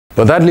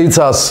But that leads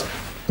us,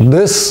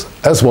 this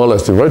as well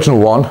as the original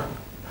one,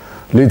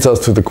 leads us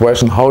to the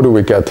question, how do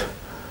we get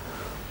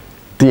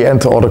the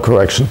nth order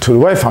correction to the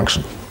wave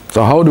function?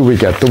 So how do we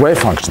get the wave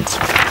functions?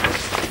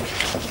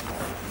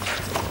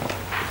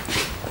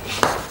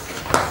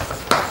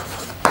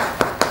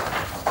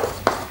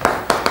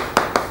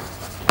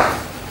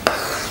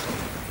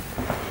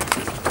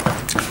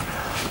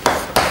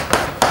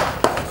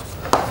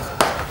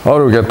 How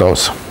do we get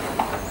those?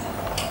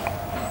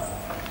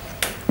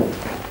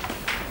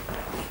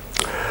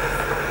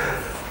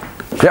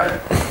 Yeah.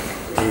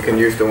 You can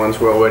use the ones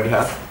we already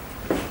have.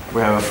 We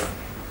have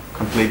a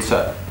complete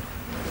set.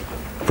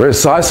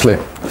 Precisely.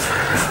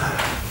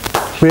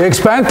 We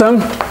expand them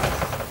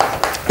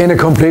in a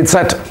complete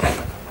set,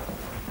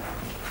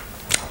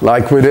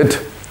 like we did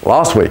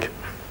last week.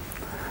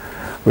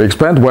 We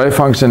expand wave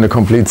function in a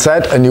complete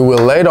set, and you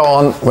will later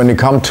on, when you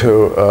come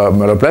to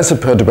Müller-Blessed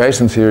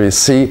perturbation theory,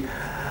 see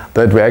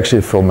that we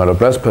actually, for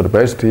Müller-Blessed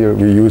perturbation theory,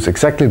 we use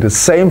exactly the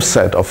same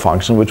set of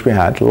functions which we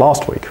had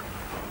last week.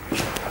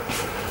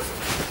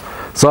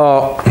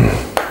 So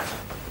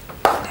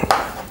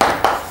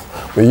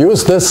we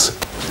use this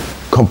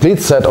complete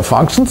set of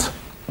functions,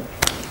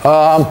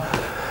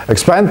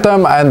 expand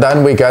them, and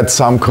then we get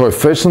some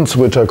coefficients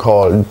which are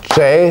called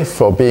j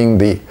for being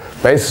the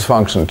basis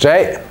function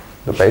j,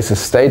 the basis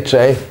state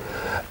j,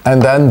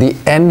 and then the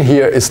n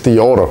here is the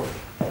order.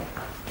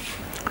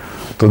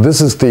 So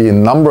this is the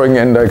numbering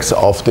index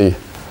of the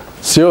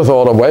 0th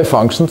order wave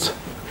functions,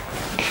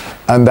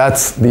 and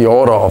that's the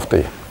order of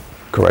the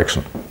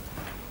correction.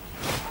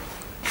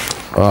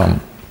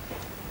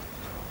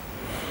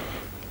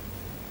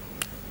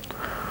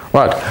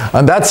 Right,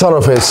 and that sort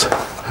of is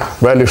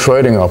Rayleigh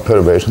Schrödinger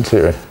perturbation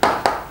theory.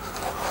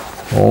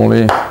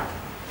 Only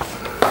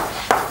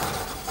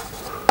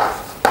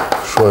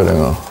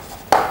Schrödinger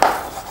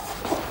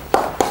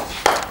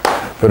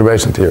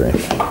perturbation theory.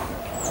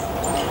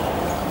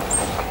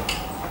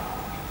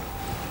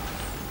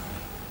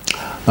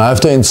 Now I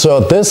have to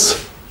insert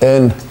this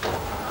in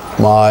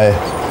my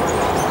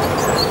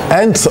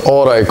nth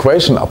order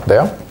equation up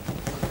there.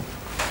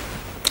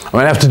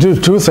 I have to do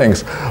two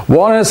things.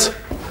 One is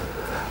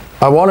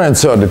I want to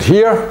insert it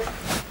here,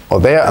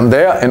 or there and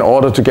there, in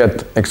order to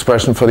get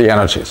expression for the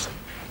energies.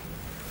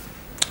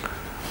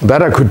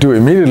 That I could do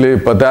immediately,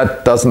 but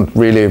that doesn't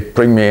really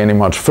bring me any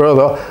much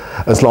further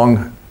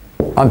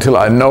until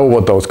I know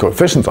what those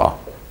coefficients are.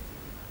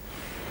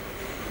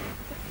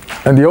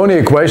 And the only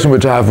equation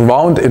which I have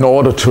around in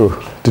order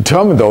to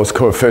determine those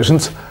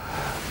coefficients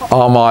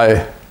are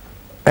my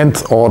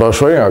nth order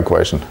Schrödinger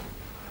equation.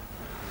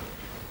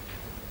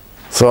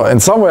 So in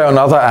some way or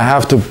another I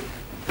have to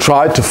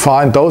try to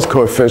find those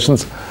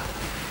coefficients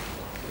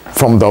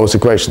from those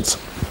equations.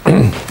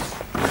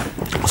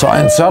 So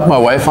I insert my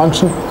wave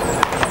function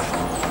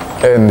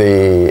in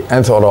the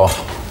nth order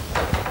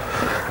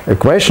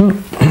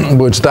equation,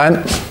 which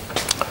then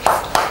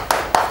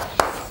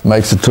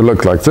makes it to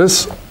look like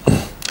this.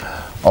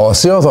 Our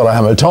 0th order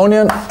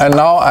Hamiltonian, and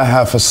now I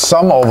have a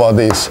sum over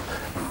these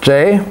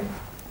j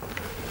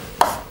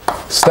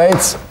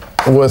states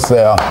with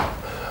their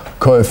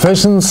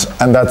coefficients,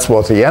 and that's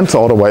what the nth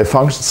order wave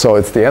function, so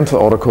it's the nth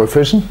order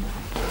coefficient,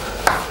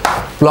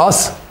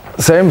 plus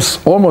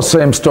almost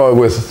same story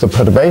with the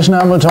perturbation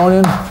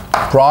Hamiltonian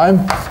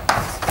prime,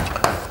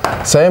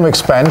 same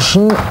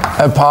expansion,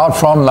 apart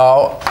from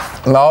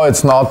now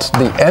it's not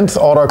the nth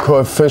order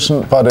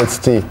coefficient, but it's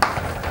the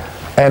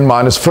n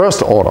minus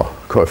first order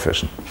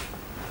coefficient.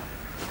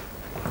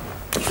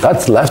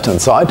 That's the left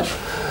hand side,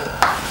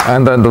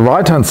 and then the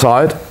right hand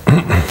side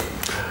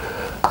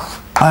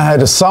I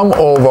had a sum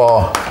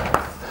over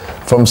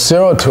from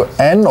 0 to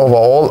n over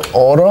all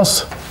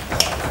orders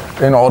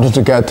in order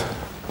to get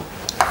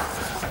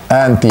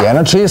and the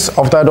energies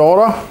of that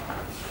order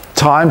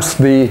times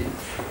the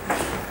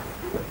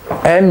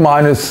n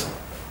minus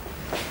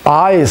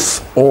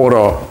i's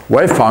order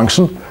wave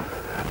function,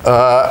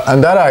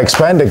 and that I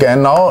expand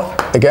again now,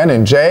 again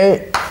in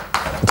j,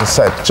 the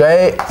set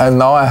j, and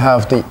now I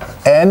have the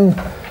n,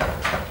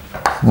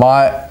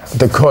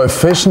 the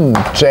coefficient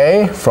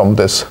j from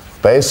this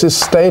basis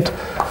state,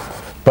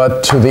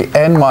 but to the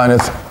n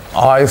minus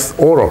ith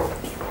order.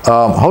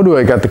 How do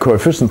I get the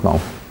coefficients now?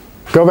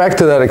 Go back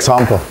to that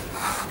example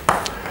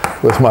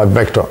with my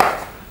vector.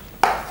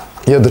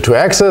 Here are the two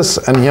x's,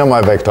 and here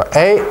my vector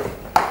a.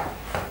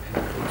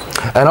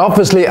 And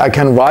obviously I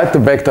can write the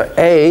vector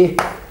a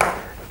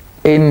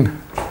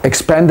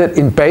expanded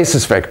in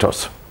basis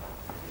vectors.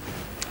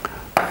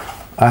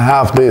 I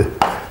have the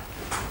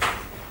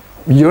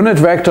unit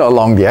vector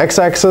along the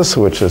x-axis,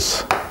 which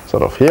is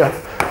sort of here,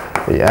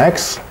 the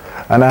x,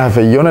 and I have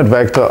a unit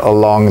vector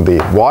along the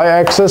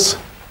y-axis.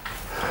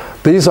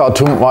 These are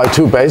my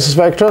two basis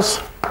vectors.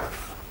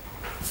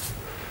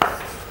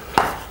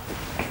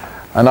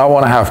 And I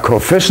want to have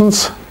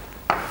coefficients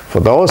for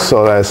those,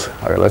 so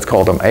let's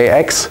call them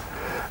ax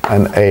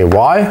and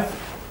ay.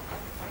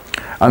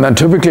 And then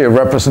typically a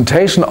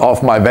representation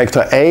of my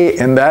vector a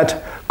in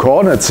that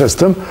coordinate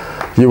system,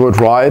 you would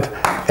write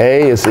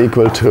a is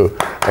equal to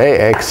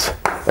ax,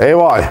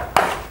 ay.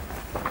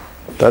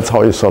 That's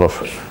how you sort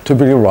of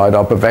typically write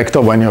up a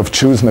vector when you have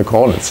chosen a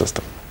coordinate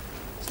system.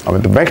 I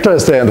mean, the vector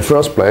is there in the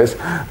first place,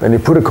 then you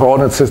put a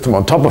coordinate system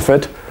on top of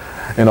it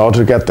in order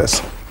to get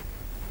this.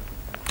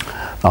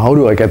 Now, how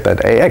do I get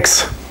that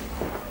AX?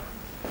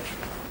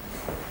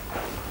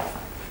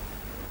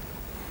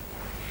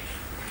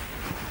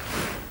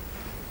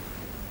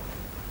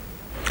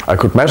 I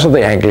could measure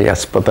the angle,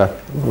 yes, but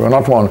we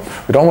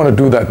don't want to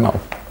do that now.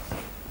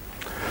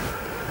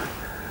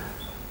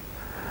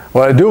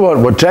 What I do,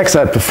 what Jack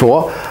said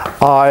before,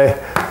 I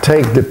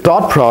take the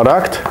dot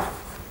product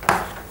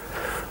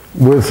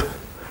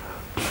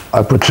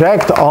I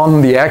project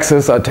on the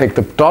axis, I take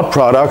the dot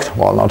product,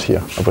 well, not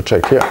here, I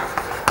project here,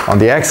 on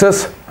the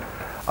axis,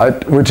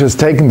 which is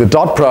taking the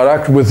dot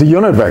product with the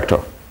unit vector.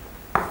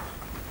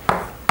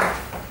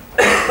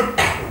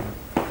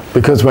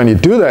 Because when you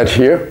do that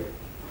here,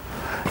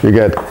 you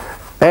get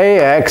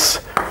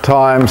AX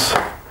times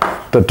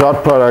the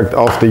dot product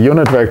of the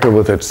unit vector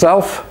with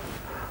itself,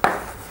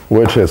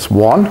 which is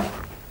 1,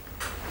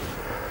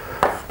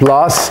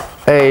 plus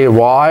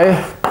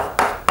AY,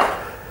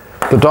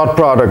 the dot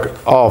product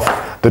of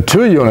the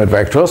two unit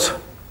vectors,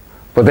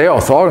 but they are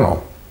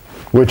orthogonal,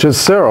 which is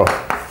 0.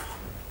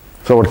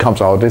 So what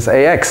comes out is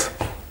AX.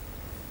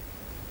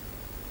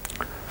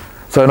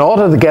 So in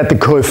order to get the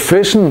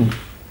coefficient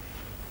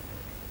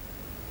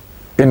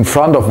in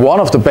front of one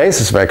of the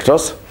basis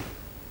vectors,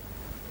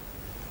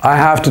 I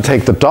have to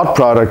take the dot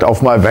product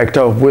of my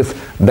vector with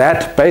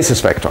that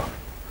basis vector.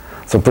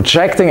 So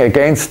projecting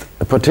against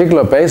a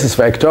particular basis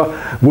vector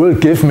will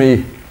give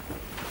me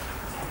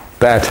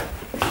that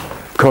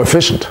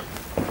coefficient.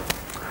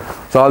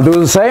 So I'll do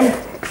the same,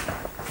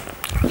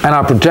 and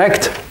I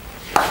project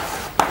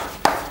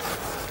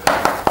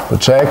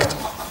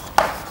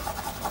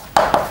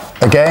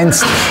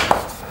against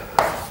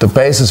the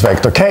basis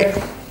vector k.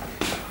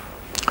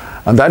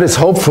 And that is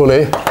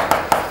hopefully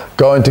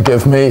going to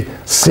give me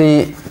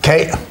ck,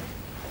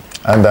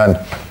 and then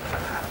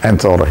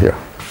nth order here.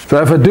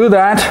 So if I do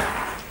that,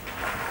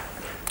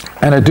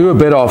 and I do a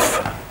bit of,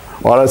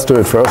 well, let's do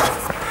it first.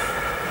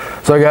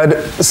 So I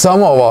get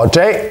sum over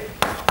j,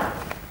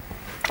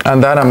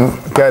 and then I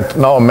get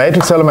now a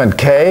matrix element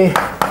k,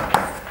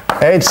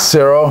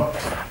 h0,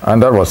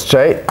 and that was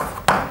j,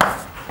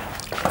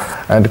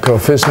 and the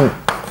coefficient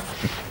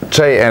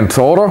j nth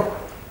order,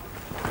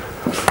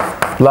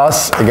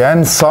 plus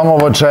again sum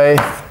over j,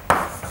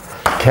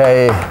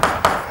 k,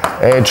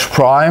 h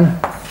prime,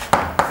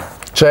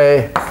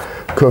 j,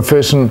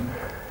 coefficient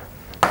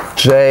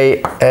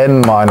j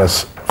n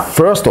minus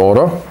first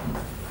order.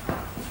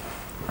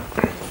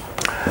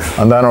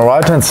 And then on the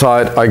right hand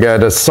side I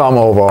get a sum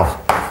over,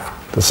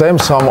 the same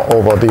sum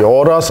over the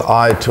orders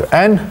I to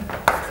n,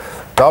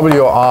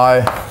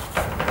 wi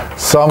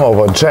sum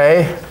over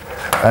j,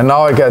 and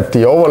now I get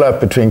the overlap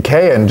between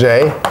k and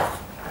j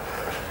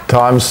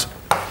times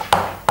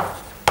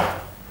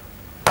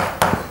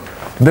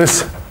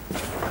this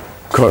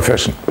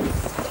coefficient.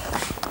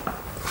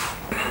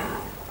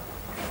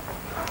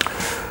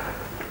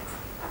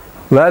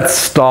 Let's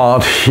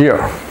start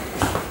here.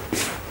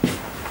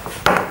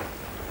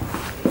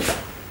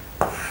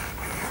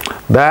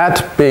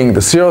 That being the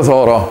 0th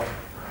order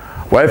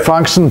wave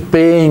function,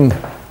 being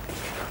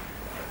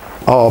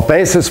our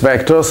basis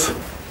vectors,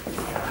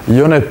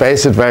 unit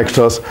basis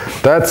vectors,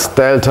 that's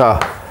delta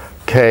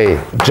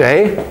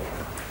kj.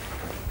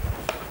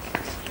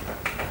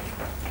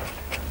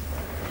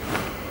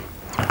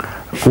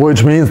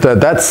 Which means that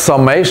that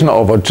summation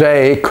over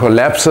j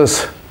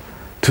collapses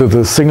to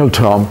the single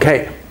term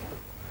k.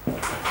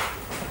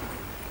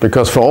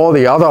 Because for all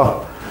the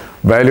other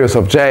values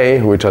of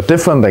j which are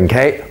different than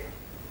k,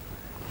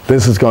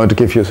 this is going to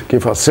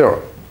give us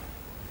 0.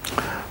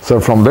 So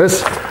from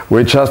this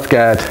we just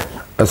get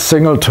a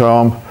single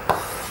term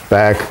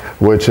back,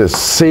 which is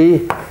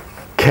c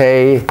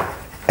k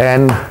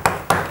n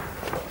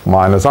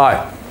minus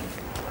I.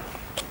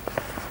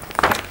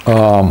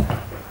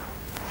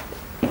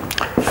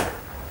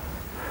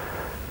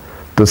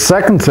 The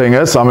second thing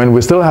is, I mean,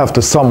 we still have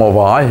the sum over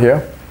I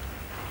here.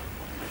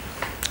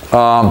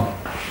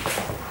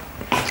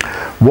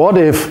 What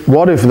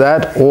if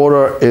that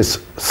order is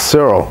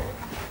 0?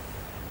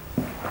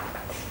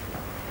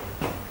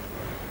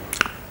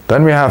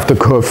 Then we have the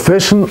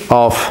coefficient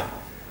of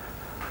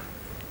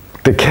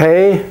the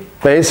k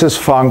basis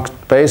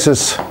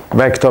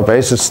vector,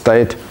 basis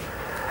state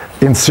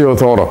in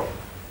 0th order.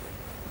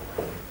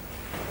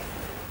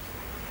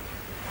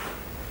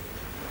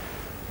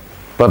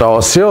 But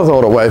our 0th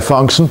order wave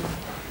function,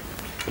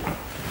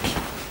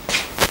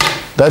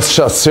 that's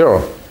just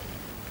 0.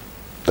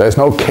 There's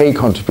no k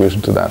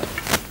contribution to that.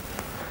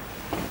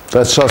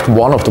 That's just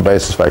one of the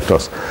basis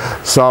vectors.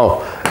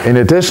 So in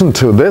addition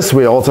to this,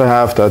 we also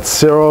have that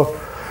 0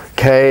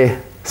 k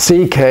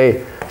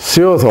ck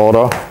 0th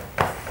order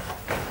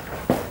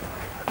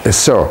is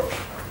 0.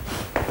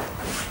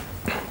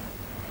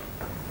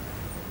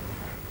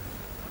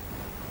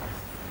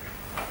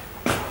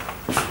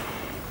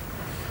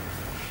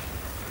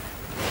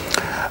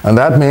 And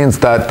that means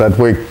that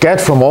we get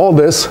from all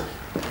this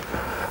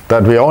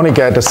that we only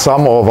get a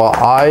sum over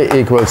I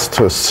equals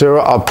to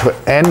 0 up to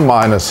n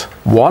minus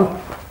 1,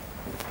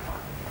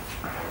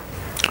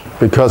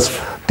 because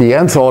the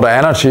nth order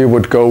energy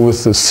would go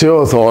with the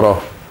 0th order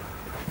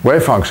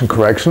wave function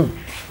correction,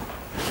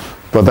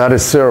 but that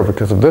is 0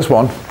 because of this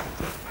one.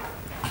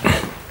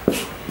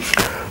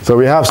 So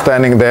we have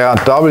standing there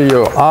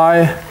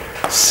Wi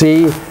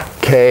c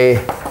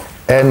k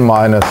n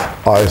minus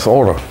i's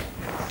order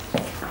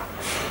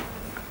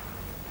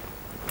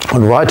on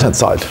the right hand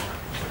side.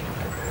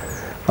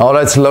 Now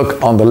let's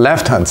look on the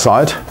left hand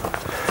side.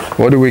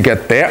 What do we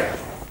get there?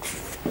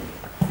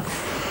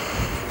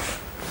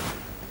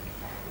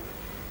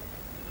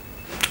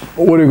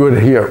 What do we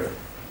get here?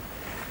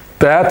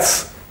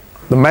 That's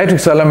the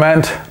matrix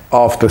element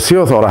of the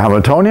 0th order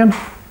Hamiltonian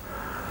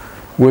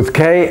with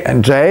k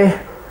and j,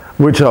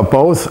 which are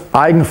both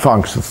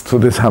eigenfunctions to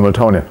this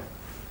Hamiltonian.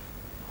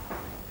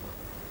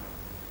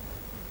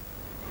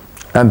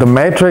 And the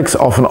matrix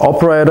of an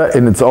operator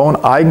in its own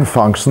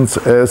eigenfunctions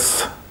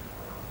is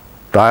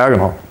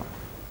diagonal.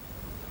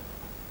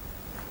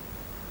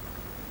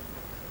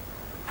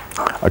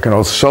 I can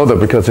also show that,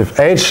 because if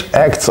H0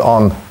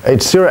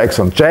 acts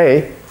on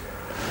J,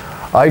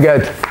 I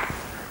get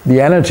the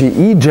energy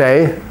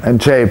Ej and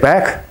J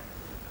back,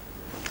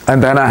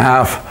 and then I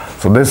have,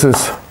 so this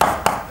is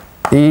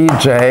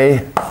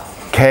Ej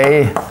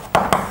k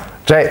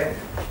J.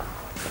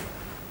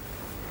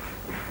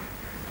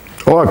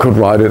 Or I could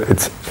write it,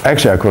 it's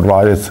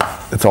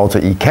also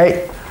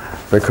Ek,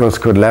 because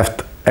could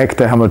left act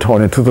the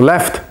Hamiltonian to the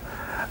left,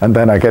 and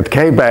then I get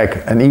K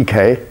back and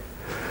Ek.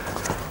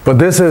 But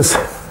this is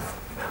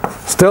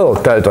still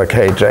delta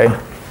Kj.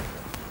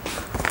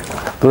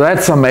 So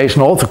that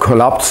summation also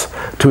collapses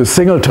to a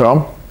single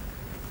term,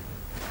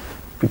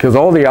 because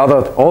all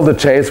the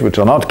j's which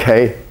are not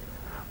k,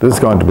 this is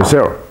going to be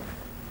 0.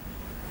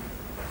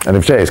 And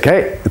if j is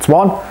k, it's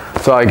 1.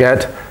 So I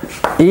get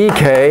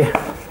Ek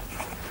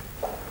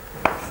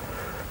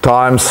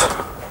times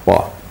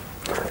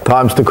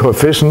the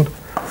coefficient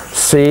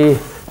c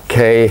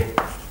k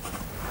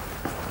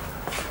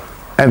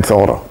nth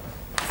order,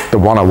 the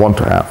one I want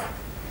to have.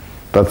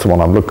 That's the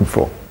one I'm looking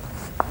for.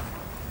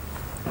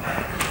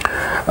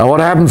 And what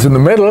happens in the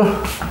middle?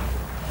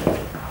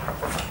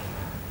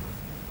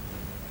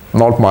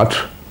 Not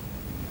much.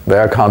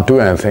 There I can't do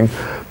anything,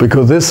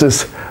 because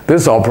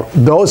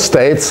those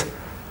states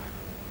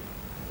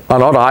are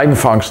not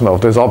eigenfunction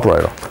of this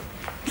operator.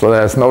 So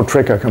there's no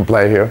trick I can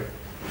play here.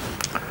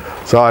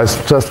 So I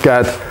just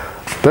get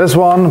this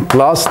one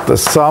plus the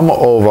sum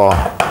over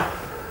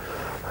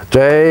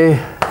j,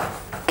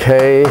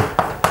 k,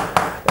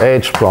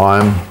 h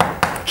prime,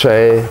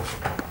 j,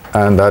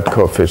 and that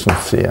coefficient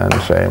c and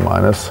j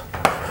minus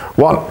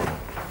 1.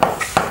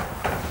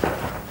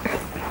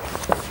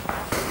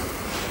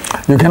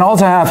 You can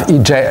also have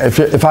Ej.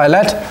 If I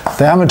let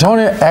the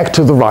Hamiltonian act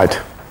to the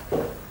right,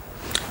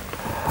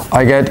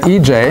 I get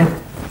Ej,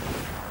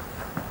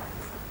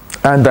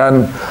 and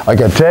then I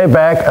get j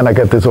back, and I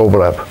get this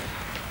overlap.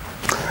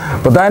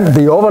 But then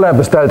the overlap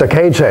is delta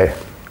kj,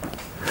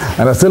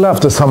 and I still have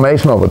the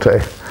summation over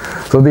j.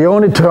 So the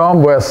only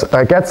term where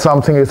I get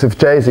something is if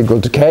j is equal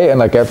to k,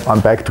 and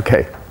I'm back to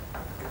k.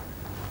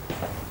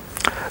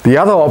 The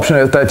other option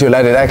is that you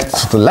let it act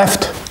to the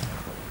left.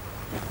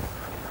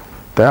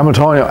 The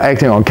Hamiltonian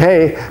acting on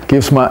k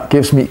gives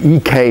me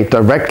Ek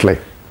directly.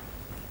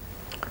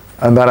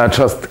 And then I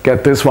just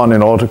get this one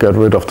in order to get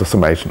rid of the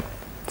summation.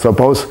 So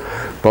both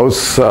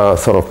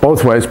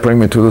ways bring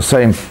me to the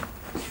same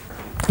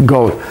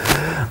goal.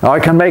 Now I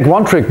can make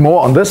one trick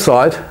more on this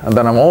side, and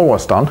then I'm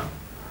almost done.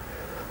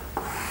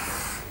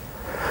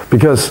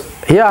 Because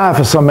here I have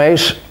a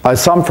summation, I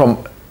sum from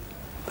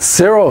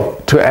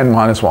 0 to n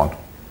minus 1.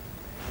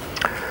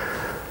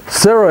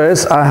 0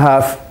 is I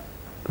have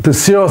the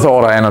 0th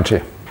order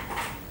energy.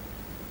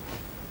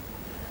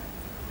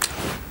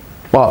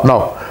 Well,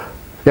 no.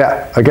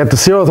 Yeah, I get the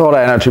 0th order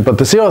energy, but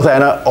the 0th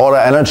order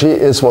energy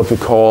is what we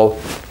call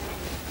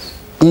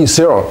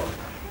E0.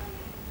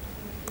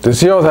 The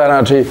 0th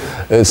energy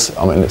is,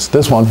 it's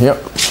this one here,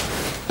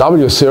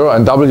 W0,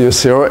 and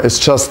W0 is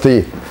just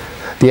the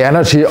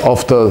energy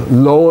of the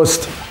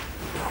lowest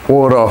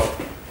order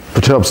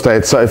perturbed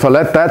state. So if I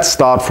let that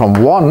start from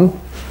 1,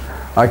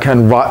 I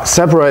can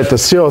separate the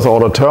 0th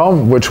order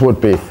term, which would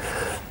be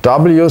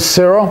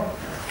W0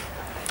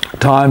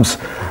 times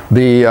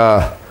the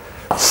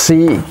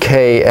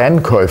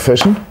CKN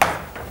coefficient.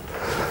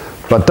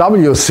 But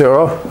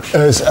W0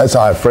 is, as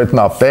I've written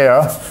up there,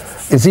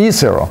 is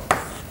E0.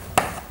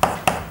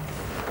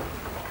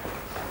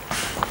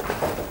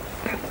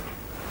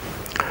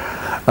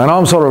 And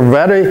I'm sort of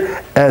ready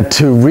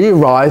to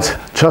rewrite,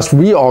 just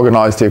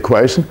reorganize the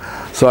equation.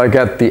 So I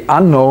get the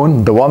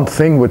unknown, the one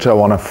thing which I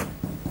want to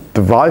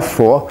derive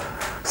for,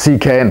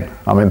 CKN.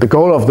 The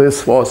goal of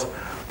this was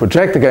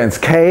project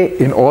against K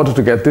in order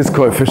to get this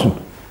coefficient.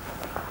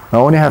 I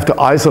only have to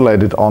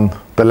isolate it on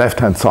the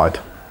left-hand side.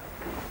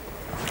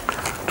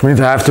 Which means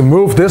I have to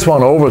move this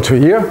one over to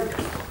here,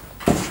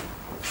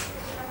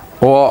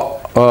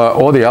 or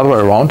the other way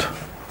around.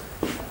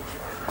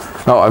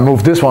 No, I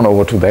move this one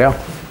over to there.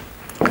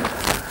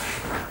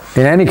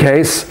 In any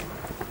case,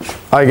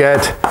 I get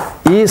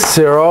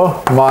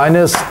E0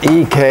 minus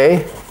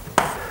EK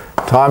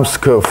times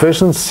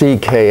coefficient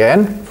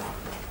CKN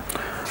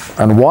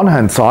on one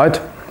hand side,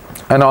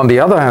 and on the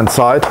other hand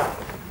side,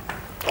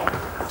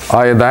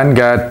 I then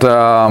get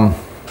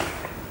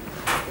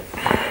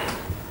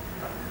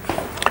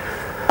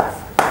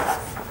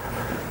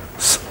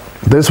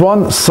this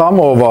one, sum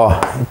over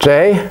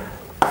J,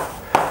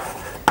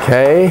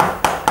 K,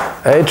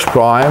 H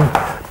prime,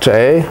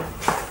 J,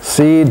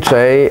 C,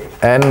 J,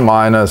 N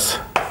minus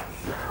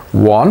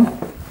 1.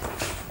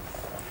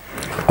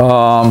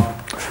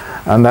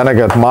 And then I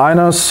get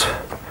minus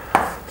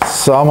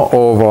sum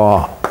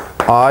over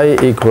I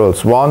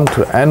equals 1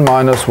 to N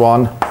minus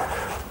 1,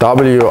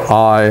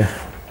 Wi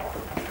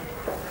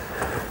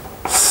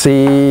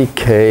C,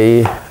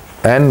 K,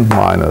 N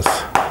minus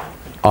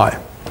I.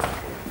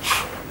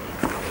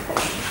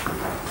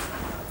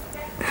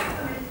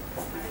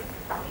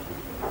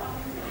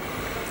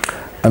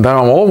 And then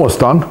I'm almost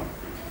done.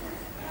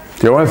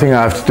 The only thing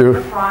I have to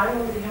do.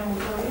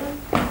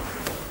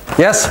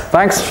 Yes,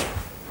 thanks.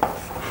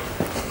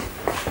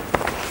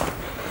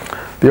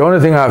 The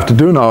only thing I have to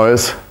do now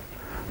is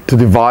to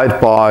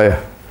divide by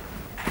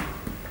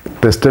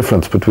this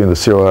difference between the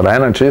zero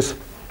energies.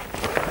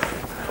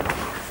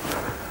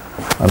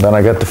 And then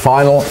I get the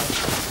final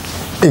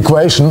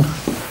equation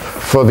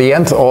for the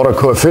nth order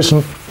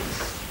coefficient.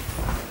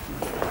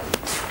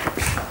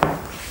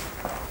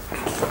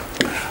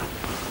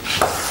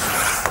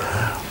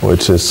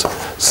 Which is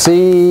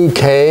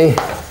CK,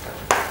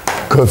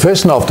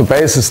 coefficient of the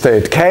basis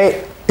state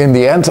K in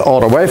the nth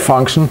order wave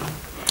function,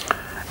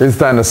 is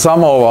then a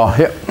sum over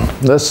here,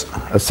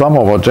 a sum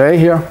over J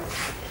here,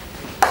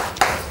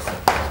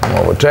 sum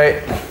over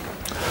J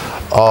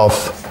of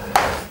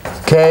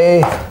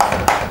K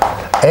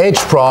H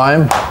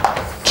prime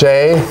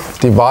J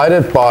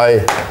divided by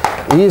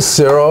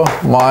E0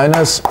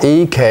 minus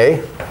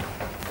EK,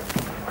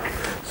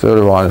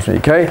 0 minus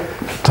EK,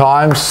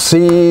 times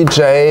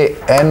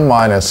Cjn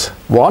minus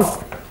 1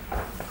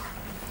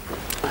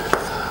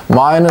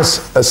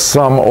 minus a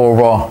sum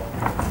over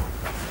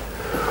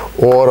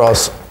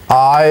orders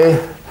I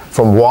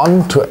from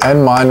 1 to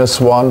n minus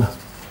 1,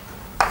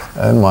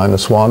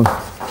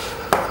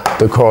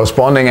 the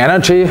corresponding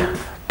energy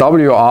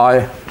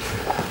Wi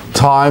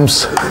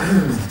times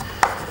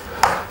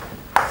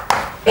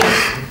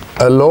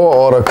a lower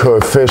order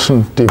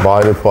coefficient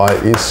divided by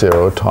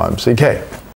E0 times Ek.